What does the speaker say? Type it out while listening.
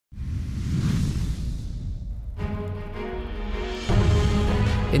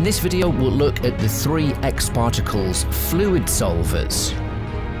In this video, we'll look at the 3 X-Particles fluid solvers.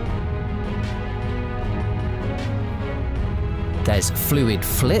 There's Fluid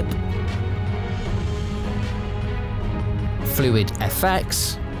Flip, Fluid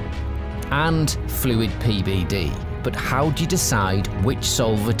FX, and Fluid PBD. But how do you decide which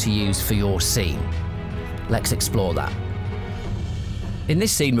solver to use for your scene? Let's explore that. In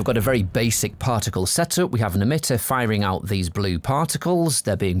this scene, we've got a very basic particle setup. We have an emitter firing out these blue particles.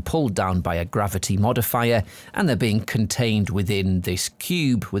 They're being pulled down by a gravity modifier, and they're being contained within this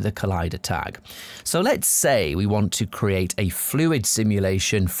cube with a collider tag. So let's say we want to create a fluid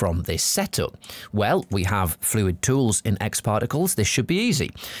simulation from this setup. Well, we have fluid tools in X-Particles. This should be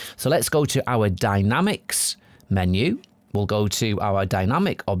easy. So let's go to our Dynamics menu. We'll go to our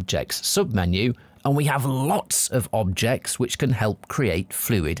Dynamic Objects submenu, and we have lots of objects which can help create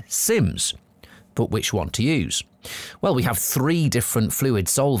fluid sims. But which one to use? Well, we have 3 different fluid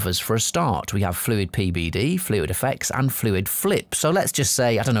solvers for a start. We have Fluid PBD, Fluid FX, and Fluid Flip. So let's just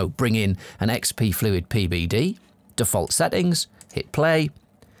say, I don't know, bring in an XP Fluid PBD, default settings, hit play,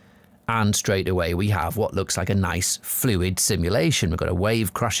 and straight away we have what looks like a nice fluid simulation. We've got a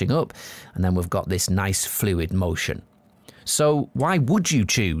wave crashing up, and then we've got this nice fluid motion. So why would you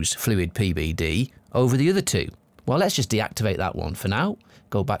choose Fluid PBD over the other 2? Well, let's just deactivate that one for now.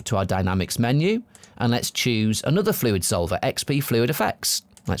 Go back to our Dynamics menu, and let's choose another fluid solver, XP Fluid FX.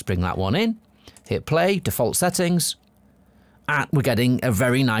 Let's bring that one in, hit play, default settings, and we're getting a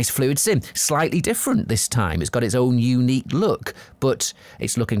very nice fluid sim. Slightly different this time. It's got its own unique look, but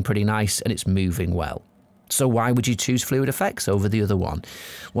it's looking pretty nice and it's moving well. So why would you choose Fluid FX over the other one?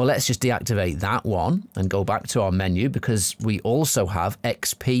 Well, let's just deactivate that one and go back to our menu, because we also have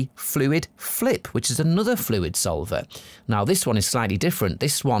XP Fluid Flip, which is another fluid solver. Now, this one is slightly different.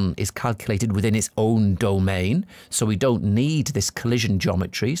 This one is calculated within its own domain, so we don't need this collision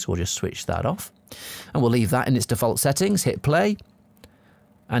geometry, so we'll just switch that off. And we'll leave that in its default settings, hit play.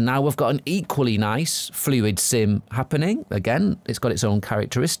 And now we've got an equally nice fluid sim happening. Again, it's got its own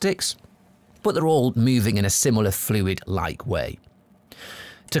characteristics, but they're all moving in a similar fluid-like way.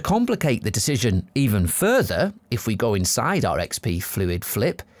 To complicate the decision even further, if we go inside our XP Fluid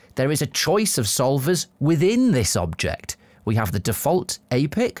Flip, there is a choice of solvers within this object. We have the default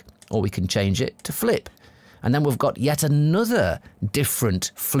APIC, or we can change it to Flip. And then we've got yet another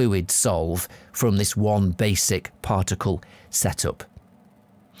different fluid solve from this one basic particle setup.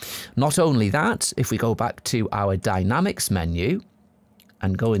 Not only that, if we go back to our Dynamics menu,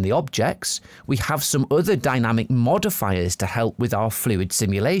 and go in the objects, we have some other dynamic modifiers to help with our fluid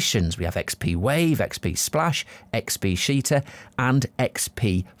simulations. We have XP Wave, XP Splash, XP Sheeter, and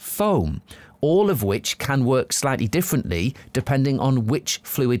XP Foam, all of which can work slightly differently depending on which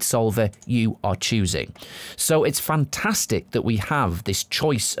fluid solver you are choosing. So it's fantastic that we have this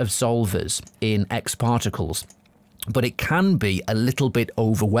choice of solvers in X-Particles. But it can be a little bit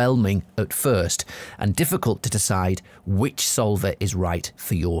overwhelming at first and difficult to decide which solver is right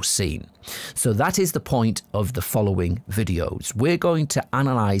for your scene. So that is the point of the following videos. We're going to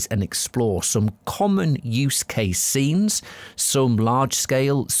analyze and explore some common use case scenes, some large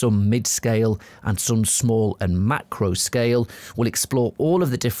scale, some mid scale, and some small and macro scale. We'll explore all of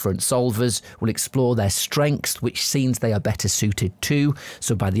the different solvers. We'll explore their strengths, which scenes they are better suited to.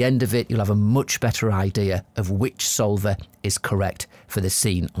 So by the end of it, you'll have a much better idea of which solver is correct for the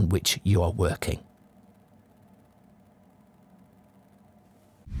scene on which you are working.